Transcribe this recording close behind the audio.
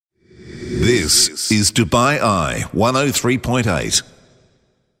This is Dubai Eye 103.8.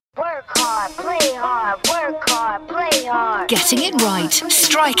 Work hard, play hard, work hard, play hard. Getting it right,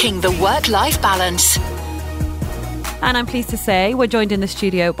 striking the work-life balance. And I'm pleased to say we're joined in the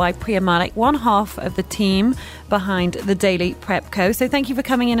studio by Priya Malik, one half of the team behind the Daily Prep Co. So thank you for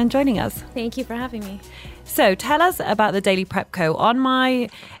coming in and joining us. Thank you for having me. So tell us about the Daily Prep Co. I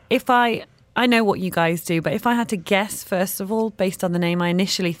know what you guys do, but if I had to guess, first of all, based on the name, I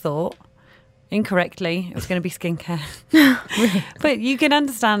initially thought incorrectly it was going to be skincare. But you can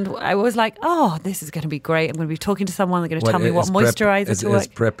understand, I was like, oh, this is going to be great. I'm going to be talking to someone, they're going to tell me what moisturizer to work. Is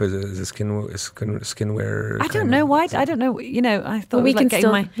prep is a skinwear? I don't know why. I don't know. I thought we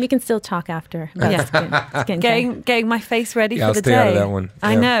can still talk after about skin. Getting my face ready for the stay day. Out of that one.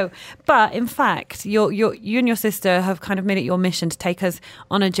 I know, but in fact, you and your sister have kind of made it your mission to take us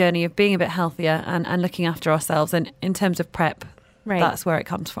on a journey of being a bit healthier and looking after ourselves. And in terms of prep, that's where it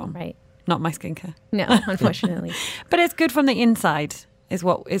comes from. Right. Not my skincare. No, unfortunately. But it's good from the inside, is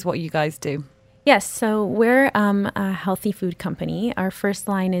what you guys do. Yes, so we're a healthy food company. Our first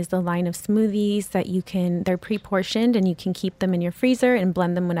line is the line of smoothies that they're pre-portioned and you can keep them in your freezer and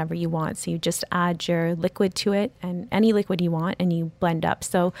blend them whenever you want. So you just add your liquid to it and any liquid you want and you blend up.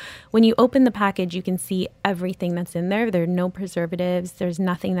 So when you open the package, you can see everything that's in there. There are no preservatives. There's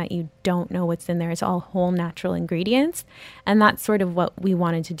nothing that you don't know what's in there. It's all whole natural ingredients. And that's sort of what we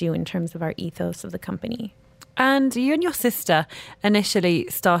wanted to do in terms of our ethos of the company. And you and your sister initially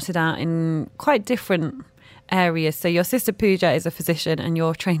started out in quite different areas. So your sister Pooja is a physician and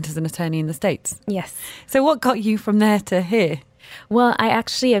you're trained as an attorney in the States. Yes. So what got you from there to here? Well, I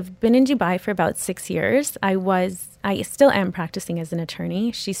actually have been in Dubai for about 6 years. I still am practicing as an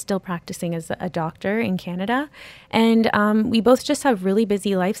attorney. She's still practicing as a doctor in Canada. And we both just have really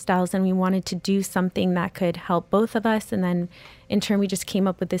busy lifestyles and we wanted to do something that could help both of us. And then in turn, we just came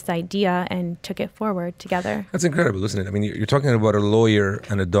up with this idea and took it forward together. That's incredible, isn't it? I mean, you're talking about a lawyer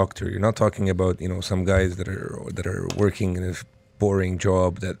and a doctor. You're not talking about, some guys that are working in a boring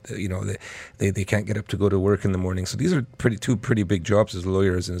job that they can't get up to go to work in the morning. So these are two pretty big jobs as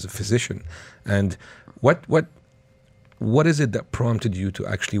lawyers and as a physician. And what is it that prompted you to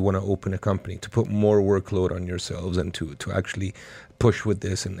actually want to open a company, to put more workload on yourselves and to actually push with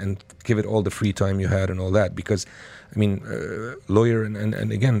this and give it all the free time you had and all that? Because, I mean, lawyer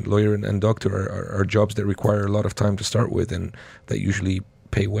and doctor are jobs that require a lot of time to start with and that usually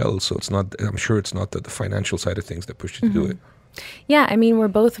pay well. So I'm sure it's not the financial side of things that pushed you to do it. Yeah, I mean, we're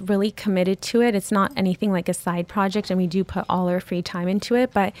both really committed to it. It's not anything like a side project, and we do put all our free time into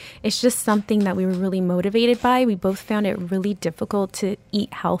it, but it's just something that we were really motivated by. We both found it really difficult to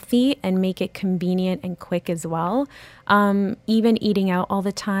eat healthy and make it convenient and quick as well. Even eating out all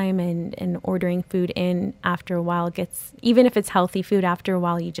the time and ordering food in after a while even if it's healthy food, after a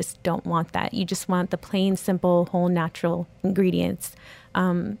while you just don't want that. You just want the plain, simple, whole natural ingredients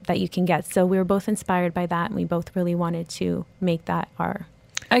that you can get. So we were both inspired by that and we both really wanted to make that our...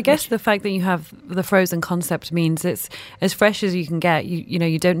 I guess the fact that you have the frozen concept means it's as fresh as you can get.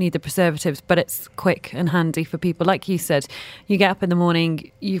 You don't need the preservatives, but it's quick and handy for people. Like you said, you get up in the morning,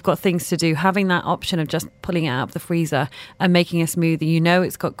 you've got things to do. Having that option of just pulling it out of the freezer and making a smoothie,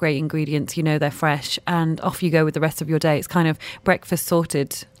 it's got great ingredients, they're fresh, and off you go with the rest of your day. It's kind of breakfast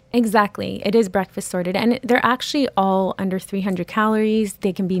sorted. Exactly. It is breakfast sorted. And they're actually all under 300 calories.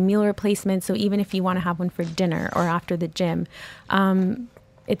 They can be meal replacements. So even if you want to have one for dinner or after the gym,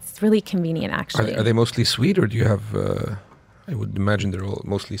 it's really convenient, actually. Are they mostly sweet, or do you have... I would imagine they're all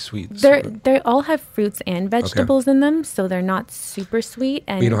mostly sweet. They all have fruits and vegetables in them, so they're not super sweet.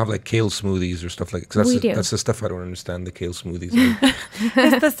 And but you don't have like kale smoothies or stuff like that? We do. That's the stuff I don't understand, the kale smoothies.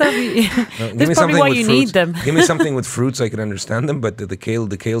 It's the stuff that's probably why you need them. Give me something with fruits, I can understand them, but the kale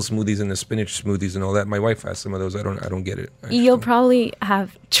smoothies and the spinach smoothies and all that, my wife has some of those. I don't get it. You'll probably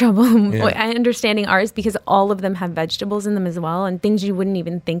have trouble understanding ours because all of them have vegetables in them as well and things you wouldn't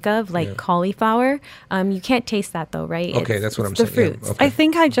even think of, like cauliflower. You can't taste that though, right? Okay, that's what I'm saying. The fruits. Yeah, okay. I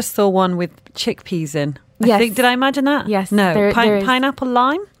think I just saw one with chickpeas in. Yes. Did I imagine that? Yes. No. Pineapple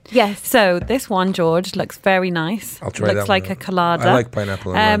lime? Yes. So this one, George, looks very nice. I'll try that. Looks like a colada. I like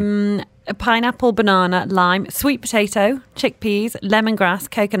pineapple and lime. Pineapple, banana, lime, sweet potato, chickpeas, lemongrass,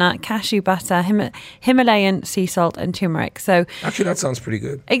 coconut, cashew butter, Himalayan sea salt and turmeric. So actually, that sounds pretty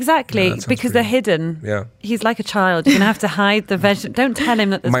good. Exactly, because they're hidden. Yeah. He's like a child. You're going to have to hide the Don't tell him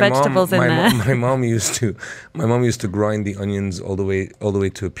that there's vegetables in there. My mom used to grind the onions all the way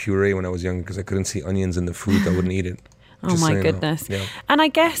to a puree when I was younger because I couldn't see onions in the food. I wouldn't eat it. Oh my goodness. Yeah. And I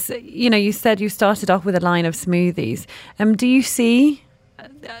guess, you said you started off with a line of smoothies. Do you see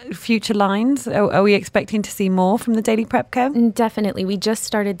future lines? Are we expecting to see more from the Daily Prep Co? Definitely. We just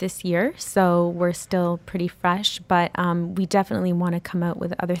started this year, so we're still pretty fresh, but we definitely want to come out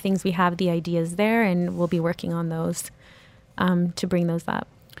with other things. We have the ideas there, and we'll be working on those to bring those up.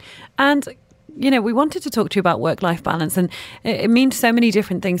 And we wanted to talk to you about work-life balance, and it means so many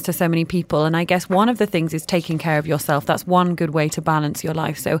different things to so many people. And I guess one of the things is taking care of yourself. That's one good way to balance your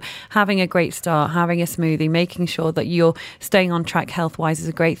life. So having a great start, having a smoothie, making sure that you're staying on track health-wise is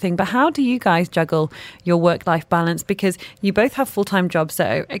a great thing. But how do you guys juggle your work-life balance? Because you both have full-time jobs that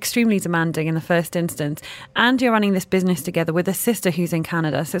are extremely demanding in the first instance, and you're running this business together with a sister who's in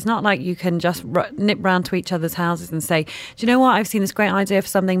Canada. So it's not like you can just nip round to each other's houses and say, do you know what, I've seen this great idea for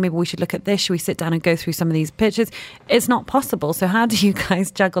something, maybe we should look at this, should we sit down and go through some of these pictures? It's not possible. So how do you guys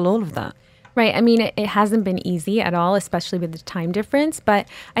juggle all of that? Right. I mean, it hasn't been easy at all, especially with the time difference. But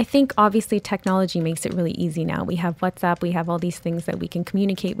I think obviously technology makes it really easy now. We have WhatsApp. We have all these things that we can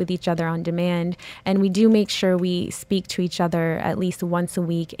communicate with each other on demand. And we do make sure we speak to each other at least once a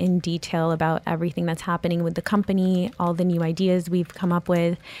week in detail about everything that's happening with the company, all the new ideas we've come up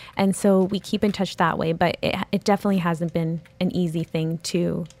with. And so we keep in touch that way. But it definitely hasn't been an easy thing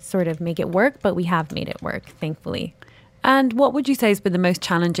to sort of make it work. But we have made it work, thankfully. And what would you say has been the most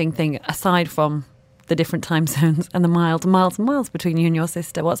challenging thing, aside from the different time zones and the miles and miles and miles between you and your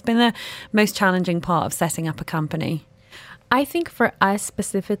sister? What's been the most challenging part of setting up a company? I think for us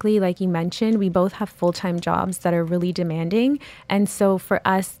specifically, like you mentioned, we both have full-time jobs that are really demanding. And so for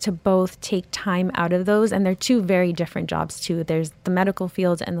us to both take time out of those, and they're two very different jobs too. There's the medical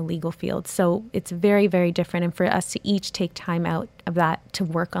field and the legal field. So it's very, very different. And for us to each take time out of that to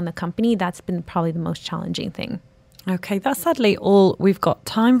work on the company, that's been probably the most challenging thing. Okay, that's sadly all we've got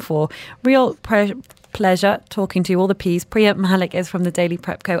time for. Real pleasure talking to you, all the P's. Priya Malik is from the Daily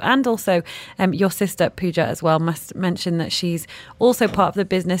Prep Co, and also your sister Pooja as well. Must mention that she's also part of the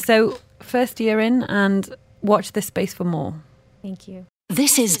business. So first year in, and watch this space for more. Thank you.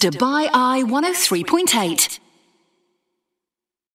 This is Dubai Eye 103.8.